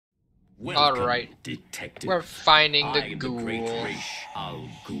Alright, Detective. we're finding the I am the great Ghul. Ra's al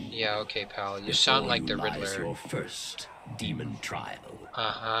Ghul. Yeah, okay, pal. You sound like the Lies Riddler. your first demon trial.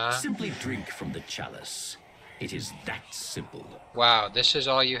 Uh-huh. Simply drink from the chalice. It is that simple. Wow, this is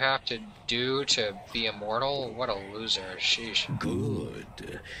all you have to do to be immortal? What a loser. Sheesh.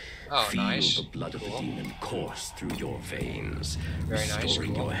 Good. Oh, Feel nice. the blood of the demon course through your veins, Very nice,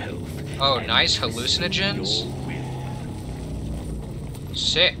 restoring cool. your health. Oh, and nice twisting hallucinogens? your will.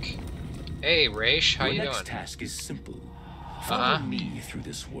 Sick. Hey, Raish, how Your you next doing? task is simple. Follow me through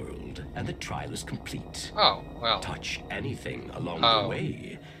this world, and the trial is complete. Oh, well. Touch anything along Oh. the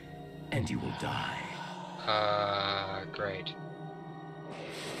way, and you will die. Great.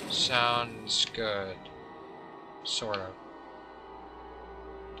 Sounds good. Sort of.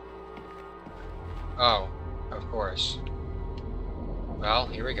 Oh, of course. Well,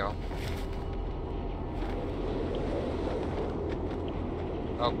 here we go.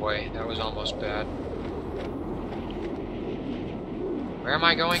 Oh boy, that was almost bad. Where am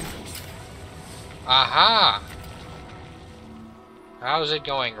I going? Aha! How's it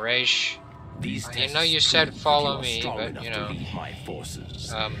going, Raish? You know you said follow me, but, you know, you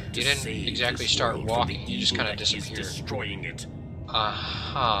didn't exactly start walking, you just kind of disappeared.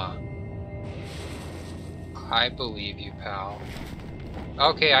 Aha. I believe you, pal.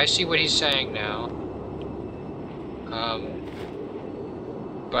 Okay, I see what he's saying now.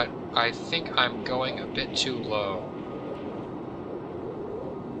 But I think I'm going a bit too low.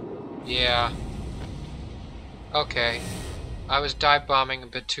 Yeah. Okay. I was dive bombing a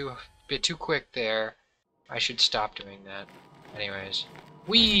bit too quick there. I should stop doing that. Anyways.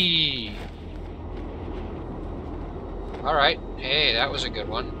 Whee! Alright. Hey, that was a good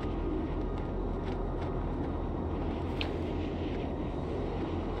one.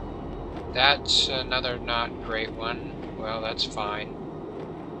 That's another not great one. Well, that's fine.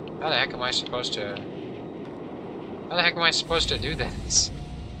 How the heck am I supposed to... How the heck am I supposed to do this?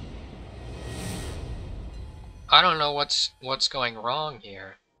 I don't know what's going wrong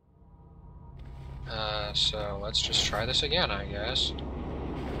here. So let's just try this again, I guess.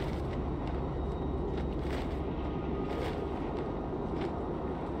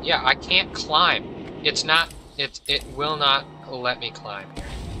 Yeah, I can't climb. It will not let me climb here.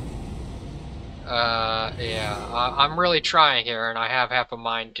 Yeah, I'm really trying here, and I have half a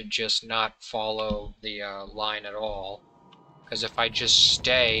mind to just not follow the line at all. Because if I just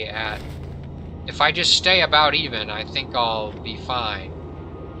stay about even, I think I'll be fine.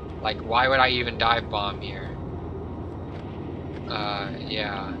 Like, why would I even dive bomb here?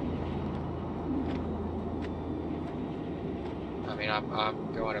 Yeah. I mean,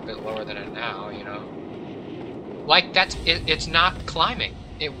 I'm going a bit lower than it now, you know. Like, it's not climbing.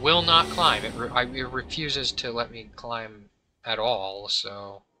 It will not climb. It refuses to let me climb at all,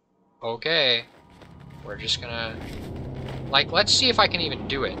 so... Okay. We're just gonna... Like, let's see if I can even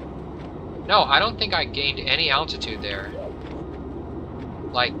do it. No, I don't think I gained any altitude there.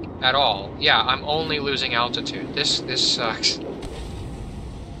 Like, at all. Yeah, I'm only losing altitude. This sucks.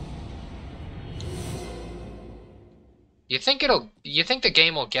 You think the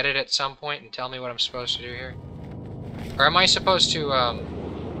game will get it at some point and tell me what I'm supposed to do here? Or am I supposed to,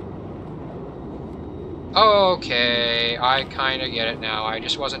 Okay, I kinda get it now. I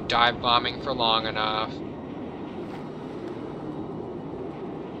just wasn't dive bombing for long enough.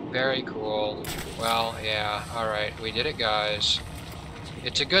 Very cool. Well, yeah, alright, we did it, guys.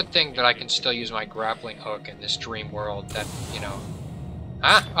 It's a good thing that I can still use my grappling hook in this dream world that, you know...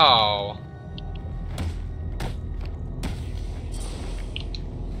 Huh? Oh.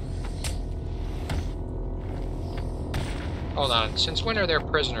 Hold on, since when are there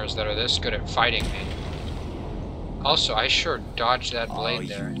prisoners that are this good at fighting me? Also, I sure dodged that blade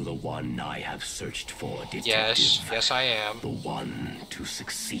there. Are you the one I have searched for, detective? Yes, I am. The one to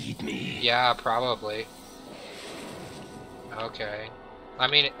succeed me? Yeah, probably. Okay. I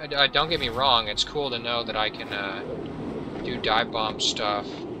mean, don't get me wrong, it's cool to know that I can do dive bomb stuff,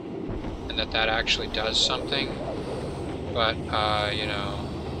 and that actually does something, but, you know,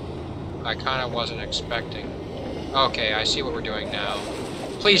 I kind of wasn't expecting. Okay, I see what we're doing now.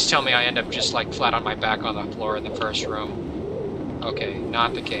 Please tell me I end up just, like, flat on my back on the floor in the first room. Okay,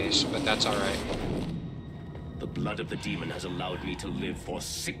 not the case, but that's alright. The blood of the demon has allowed me to live for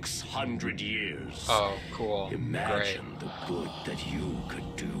 600 years. Oh, cool. Imagine the good that you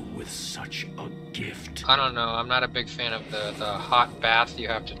could do with such a gift. I don't know, I'm not a big fan of the hot bath you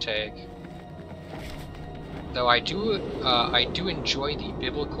have to take. Though I do enjoy the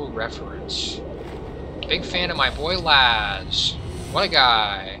biblical reference. Big fan of my boy Laz. What a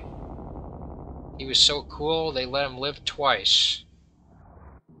guy. He was so cool, they let him live twice.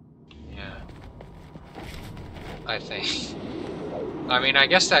 I think. I mean, I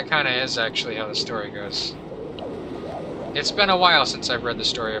guess that kind of is actually how the story goes. It's been a while since I've read the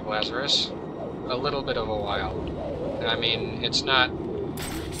story of Lazarus. A little bit of a while. I mean, it's not...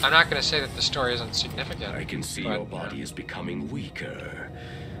 I'm not going to say that the story isn't significant. I can see your body is becoming weaker.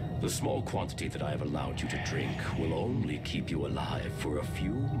 The small quantity that I have allowed you to drink will only keep you alive for a few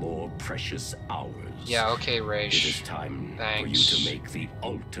more precious hours. Yeah, okay, It Raish. is time Thanks. for you to make the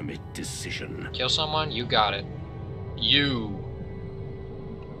ultimate decision. Kill someone? You got it. You.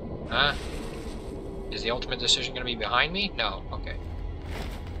 Huh? Is the ultimate decision going to be behind me? No. Okay.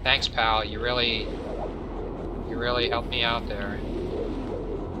 Thanks, pal. You really helped me out there.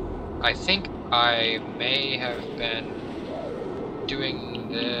 I think I may have been doing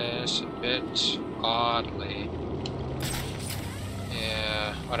this a bit oddly.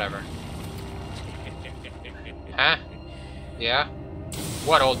 Yeah, whatever. Huh? Yeah?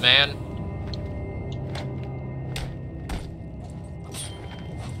 What, old man?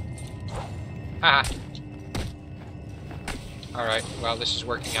 Haha. Alright, well, this is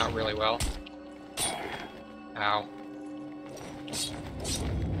working out really well. Ow.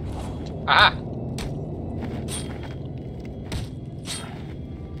 Aha!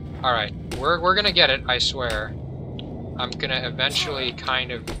 Alright, we're gonna get it, I swear. I'm gonna eventually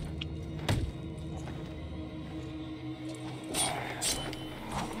kind of...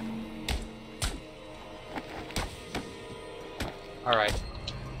 Alright.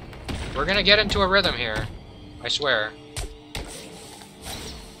 We're gonna get into a rhythm here. I swear.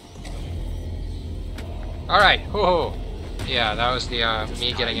 Alright, whoa. Yeah, that was the,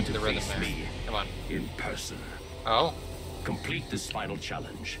 me getting into the rhythm there. Come on. In person. Oh? Complete this final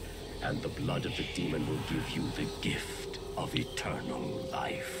challenge, and the blood of the demon will give you the gift of eternal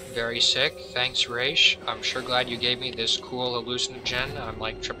life. Very sick. Thanks, Raish. I'm sure glad you gave me this cool hallucinogen. I'm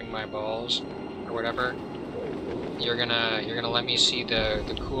like tripping my balls or whatever. You're gonna let me see the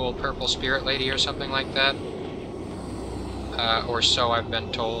cool purple spirit lady or something like that. Or so I've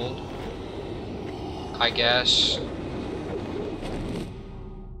been told. I guess.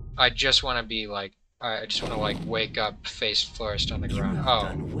 I just want to be like, I just want to like wake up face first on the ground. You have Oh.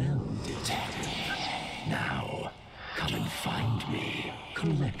 done well, detective. Now, come and find me.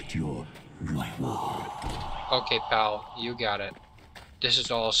 Collect your reward. Okay, pal, you got it. This is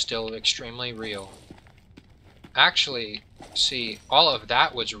all still extremely real. Actually, see, all of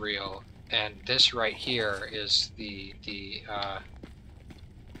that was real, and this right here is the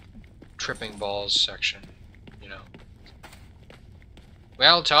tripping balls section, you know.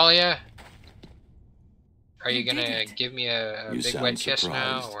 Well, Talia, are you gonna give me a big wet kiss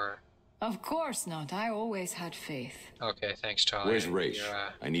now, or? Of course not. I always had faith. Okay, thanks, Talia. Where's Raish? You're,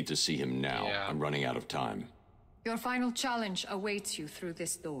 I need to see him now. yeah. I'm running out of time. Your final challenge awaits you through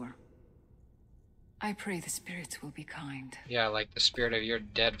this door. I pray the spirits will be kind. Yeah, like the spirit of your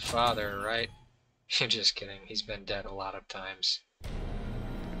dead father, right? You're just kidding. He's been dead a lot of times.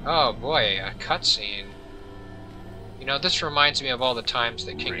 Oh boy, a cutscene. You know, this reminds me of all the times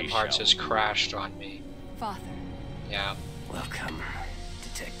that Kingdom Hearts has crashed on me. Father. Yeah. Welcome,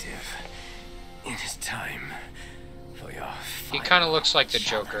 detective. It is time for your He kind of looks like the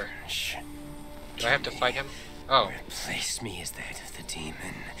Joker. Do I have to fight him? Oh. Replace me as that of the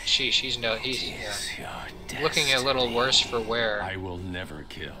demon. Sheesh, he's It is looking a little worse for wear. I will never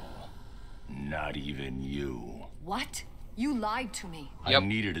kill. Not even you. What? You lied to me. Yep. I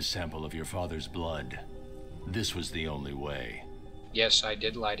needed a sample of your father's blood. This was the only way. Yes, I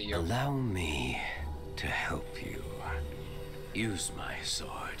did lie to you. Allow me to help you. Use my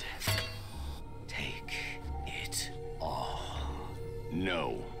sword. Take it all.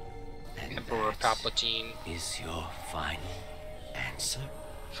 No. And Emperor that Palpatine. is your final answer?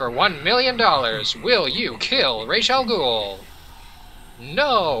 For $1 million, will you kill Ra's al Ghul?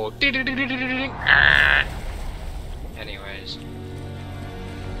 No! Ah. Anyways.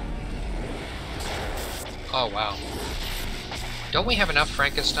 Oh, wow. Don't we have enough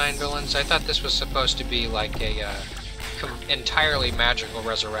Frankenstein villains? I thought this was supposed to be like a entirely magical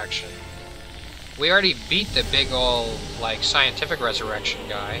resurrection. We already beat the big ol' like scientific resurrection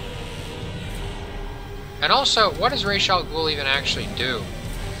guy. And also, what does Ra's al Ghul even actually do?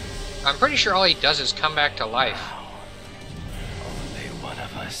 I'm pretty sure all he does is come back to life. Only one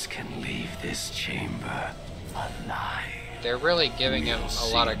of us can leave this chamber alive. They're really giving him a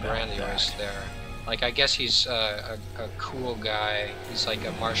lot of see about grandiose that. there. Like, I guess he's a cool guy. He's like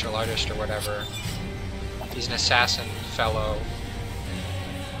a martial artist or whatever. He's an assassin fellow.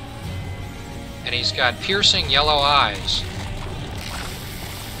 And he's got piercing yellow eyes.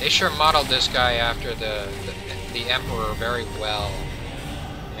 They sure modeled this guy after the Emperor very well.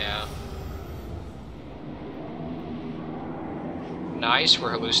 Yeah. Nice, we're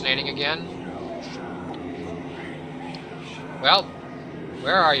hallucinating again. Well,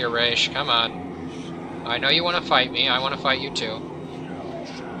 where are you, Raish? Come on. I know you want to fight me. I want to fight you too.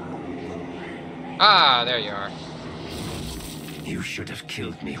 Ah, there you are. You should have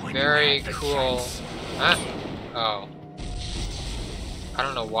killed me when Very you had the cool. chance. Huh? Oh. I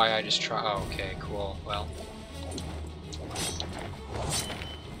don't know why I just try. Oh, okay, cool. Well.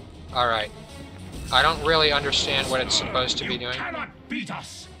 Alright. I don't really understand what it's supposed to be doing. Cannot beat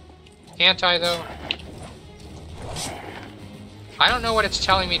us. Can't I, though? I don't know what it's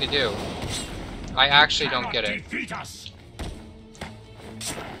telling me to do. I actually don't get it. Defeat us.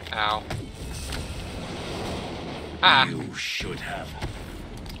 Ow. Ah. You should have.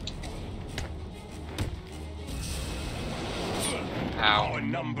 Ow. Our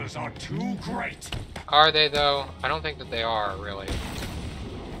numbers are too great. Are they, though? I don't think that they are, really.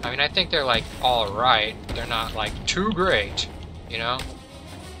 I mean, I think they're, like, alright. They're not, like, too great, you know?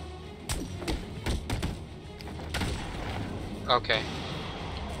 Okay.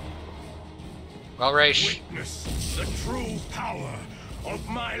 Well, Raish. Witness the true power of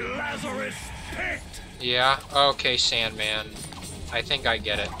my Lazarus pit. Yeah, okay, Sandman. I think I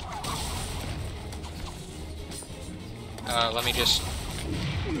get it. Let me just...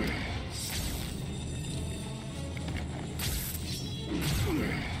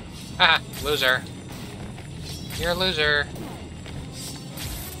 Haha, loser. You're a loser.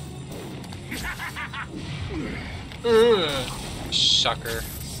 Ugh, sucker.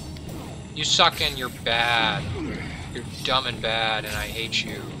 You suck and you're bad. You're dumb and bad and I hate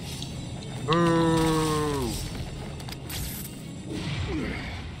you. Boo!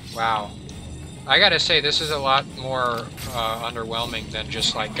 Wow. I gotta say, this is a lot more underwhelming than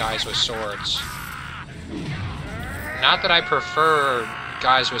just like guys with swords. Not that I prefer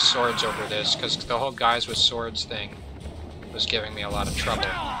guys with swords over this, because the whole guys with swords thing was giving me a lot of trouble.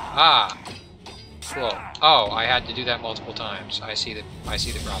 Ah! Cool. Oh, I had to do that multiple times. I see the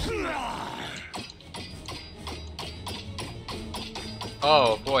problem.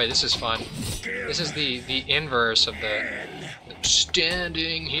 Oh boy, this is fun. This is the inverse of the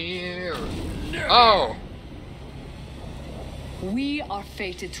standing here. Oh! We are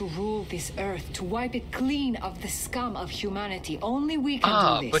fated to rule this earth, to wipe it clean of the scum of humanity. Only we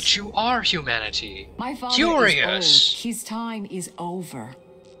can do this. But you are humanity. My father Curious. is old. His time is over.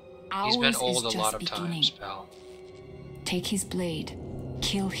 He's been Ours old is a lot just of beginning. times, pal. Take his blade.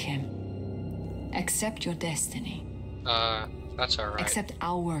 Kill him. Accept your destiny. That's alright. Accept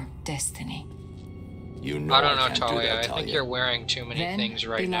our destiny. You know I don't know, can't do Talia. that, I think Talia. you're wearing too many Then, things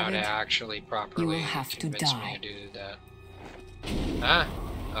right now to beloved, actually properly you will have to convince die. me to do that. Huh?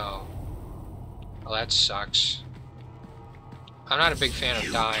 Oh. Well, that sucks. I'm not a big fan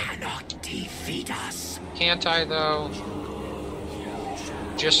of dying. Cannot defeat us. Can't I, though?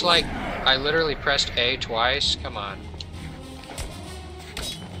 Just like I literally pressed A twice? Come on.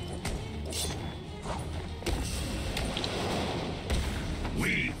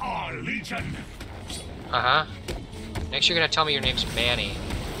 We are Legion. Uh-huh. Next you're gonna tell me your name's Manny.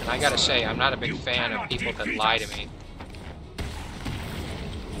 And I gotta say, I'm not a big fan of people that lie to me.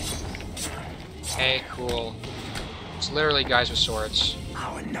 Hey, cool. It's literally guys with swords.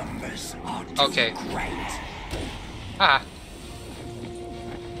 Our numbers are too Okay. great. Ah.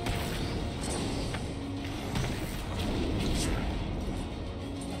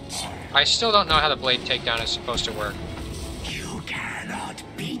 I still don't know how the blade takedown is supposed to work. You cannot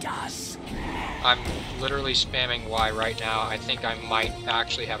beat us. I'm literally spamming Y right now. I think I might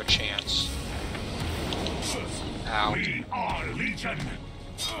actually have a chance. Ow. We are Legion.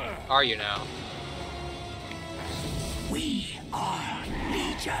 Are you now? We are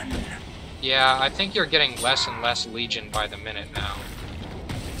Legion. Yeah, I think you're getting less and less Legion by the minute now.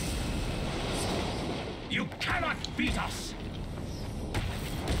 You cannot beat us.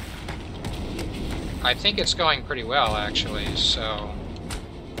 I think it's going pretty well, actually, so...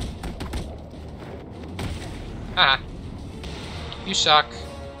 Ah. You suck.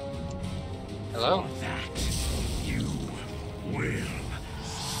 Hello? For that, you will.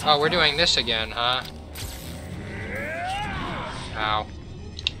 Oh, we're doing this again, huh? Ow.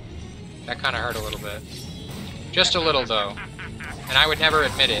 That kind of hurt a little bit. Just a little, though. And I would never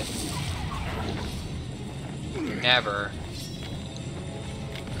admit it. Never.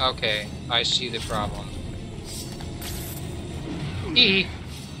 Okay, I see the problem. E.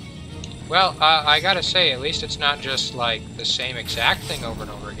 Well, I gotta say, at least it's not just, like, the same exact thing over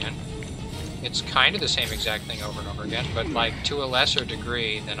and over again. It's kind of the same exact thing over and over again, but, like, to a lesser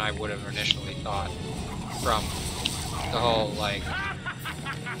degree than I would have initially thought from the whole, like...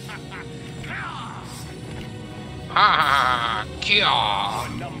 Ha! Kia! Our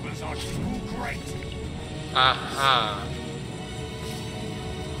numbers are too great. Uh-huh.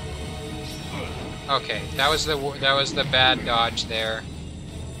 Okay, that was the bad dodge there.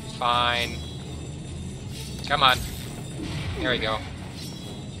 Fine. Come on. There we go.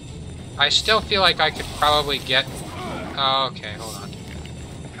 I still feel like I could probably get... Oh, okay, hold on.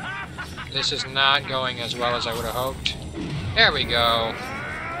 This is not going as well as I would have hoped. There we go.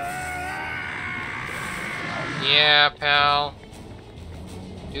 Yeah, pal.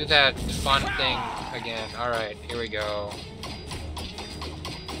 Do that fun thing again. Alright, here we go.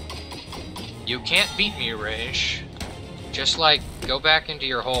 You can't beat me, Raish. Just like, go back into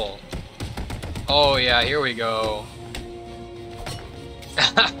your hole. Oh yeah, here we go.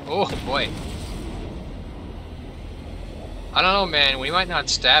 Oh boy. I don't know, man. We might not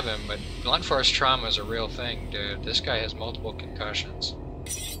stab him, but blunt force trauma is a real thing, dude. This guy has multiple concussions.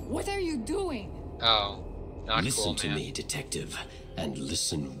 What are you doing? Oh, not Listen cool, to man. me, detective, and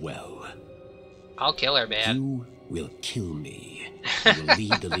listen well. I'll kill her, man. You will kill me. You will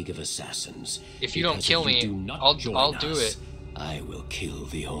lead the League of Assassins. If you don't because kill if you me, do not I'll join do us, it. I will kill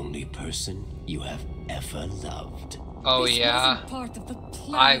the only person you have ever loved. Oh This yeah. wasn't part of the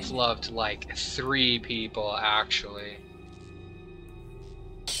plan. I've loved like 3 people, actually.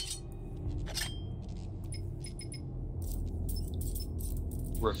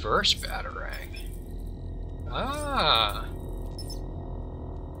 Reverse batarang. Ah.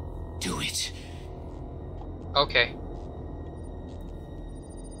 Do it. Okay.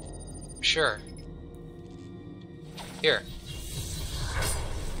 Sure. Here.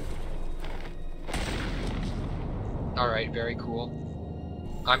 Alright, very cool.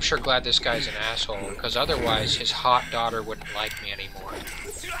 I'm sure glad this guy's an asshole, because otherwise his hot daughter wouldn't like me anymore.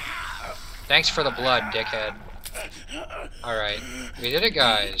 Thanks for the blood, dickhead. Alright, we did it,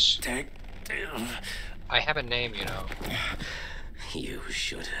 guys. I have a name, you know. You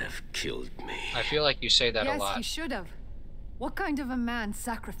should have killed me. I feel like you say that a Yes, lot. he should have. What kind of a man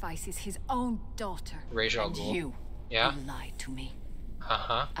sacrifices his own daughter? Ra's al And Ghul. you, Yeah? you lied to me.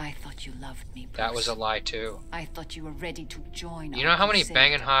 Uh-huh. I thought you loved me, Bruce. That was a lie, too. I thought you were ready to join You know our how many crusade.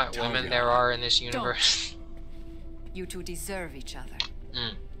 banging hot women there are in this universe? You two deserve each other.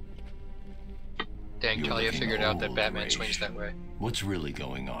 Dang, You're Talia looking figured out that old, Batman Raish. swings that way. What's really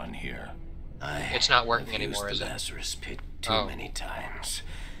going on here? It's not working I've anymore, used is the it? Lazarus Pit too Oh. many times.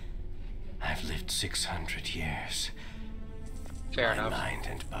 I've lived 600 years. Fair My enough. mind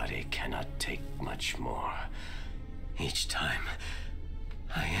and body cannot take much more. Each time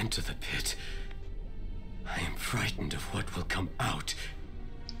I enter the pit, I am frightened of what will come out.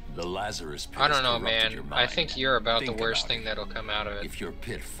 The Lazarus Pit I don't has know, corrupted man. your I mind. think you're about Think the worst about thing it. that'll come out of it. If your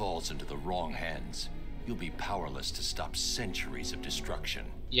pit falls into the wrong hands, you'll be powerless to stop centuries of destruction.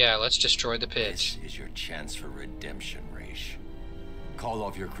 Yeah, let's destroy the pit. This is your chance for redemption, Raish. Call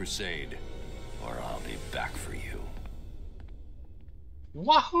off your crusade, or I'll be back for you.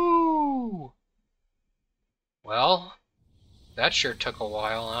 Wahoo! Well, that sure took a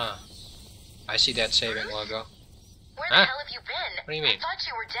while, huh? I see that saving logo. Where Huh? the hell have you been? What do you mean? I thought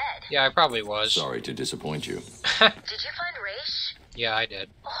you were dead. Yeah, I probably was. Sorry to disappoint you. Did you find Raish? Yeah, I did.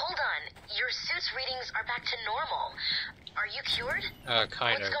 Hold on. Your suit's readings are back to normal. Are you cured?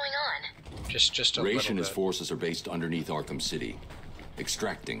 Kind What's of. going on? Just a Raish little and his bit. forces are based underneath Arkham City,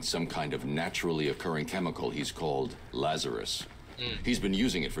 extracting some kind of naturally occurring chemical he's called Lazarus. He's been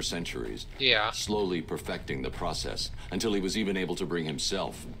using it for centuries, Yeah. slowly perfecting the process until he was even able to bring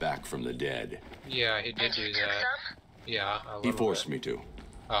himself back from the dead. Yeah, he did And you do took that. some? Yeah, a He little forced bit. me to.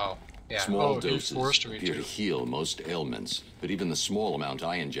 Oh, yeah. Small oh, doses he forced me appear to. to heal most ailments, but even the small amount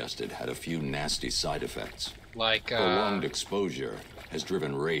I ingested had a few nasty side effects. Like, Prolonged exposure has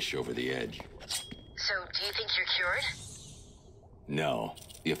driven Raish over the edge. So, do you think you're cured? No,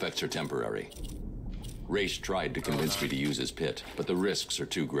 the effects are temporary. Raish tried to convince me to use his pit, but the risks are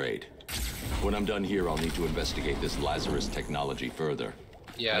too great. When I'm done here, I'll need to investigate this Lazarus technology further.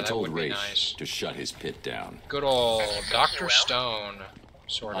 yeah, I that told would be Raish nice. to shut his pit down. Good old think he Dr. will? Stone.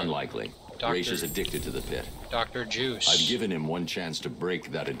 Sort of. Unlikely. Doctor- Raish is addicted to the pit. Dr. Juice. I've given him one chance to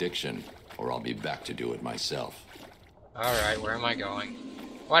break that addiction, or I'll be back to do it myself. Alright, where am I going?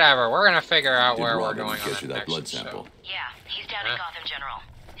 Whatever, we're gonna figure out Did where Robin we're going on get that you that next blood episode. sample? Yeah, he's down Huh? in Gotham General.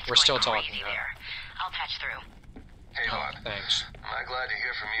 It's We're going still talking, crazy huh? there. I'll patch through. Hey, Oh, Hawk. thanks. I'm glad to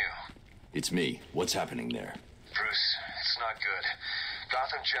hear from you. It's me. What's happening there? Bruce, it's not good.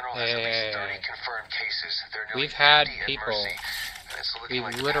 Gotham General has Hey, at least hey, 30 hey. confirmed cases. They're nearly We've had 50 at people- Mercy, and it's looking We've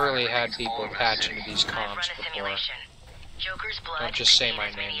like the literally power had remains people all over the patch city. into these I've comms run a before. simulation. Joker's blood Don't just say could my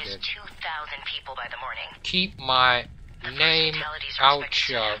gain as many name, as dude. 2,000 people by the morning. Keep my name out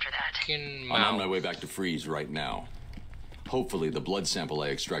your fucking mouth. I'm on my way back to Freeze right now. Hopefully the blood sample I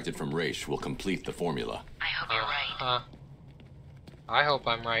extracted from Raish will complete the formula. I hope you're right. I hope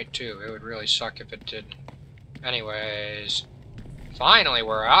I'm right too. It would really suck if it didn't. Anyways, finally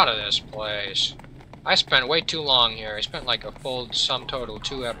we're out of this place. I spent way too long here. I spent like a full sum total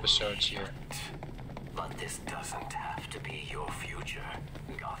 2 episodes here. But this doesn't have to be your future,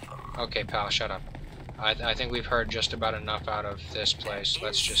 Gotham. Okay, pal, shut up. I think we've heard just about enough out of this place.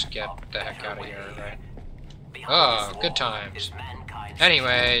 Let's just get the heck out of here, right? Oh, good times.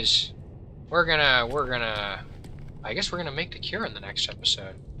 Anyways, we're gonna I guess we're gonna make the cure in the next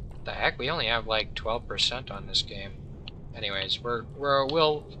episode. What the heck? We only have like 12% on this game. Anyways,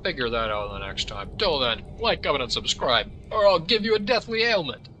 we'll figure that out the next time. Till then, like, comment, and subscribe, or I'll give you a deathly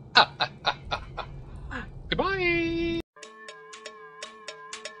ailment. Goodbye.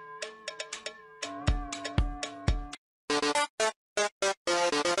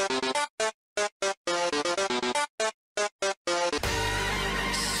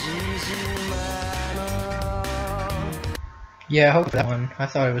 Yeah, I hope that one. I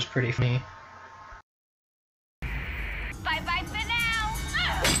thought it was pretty funny.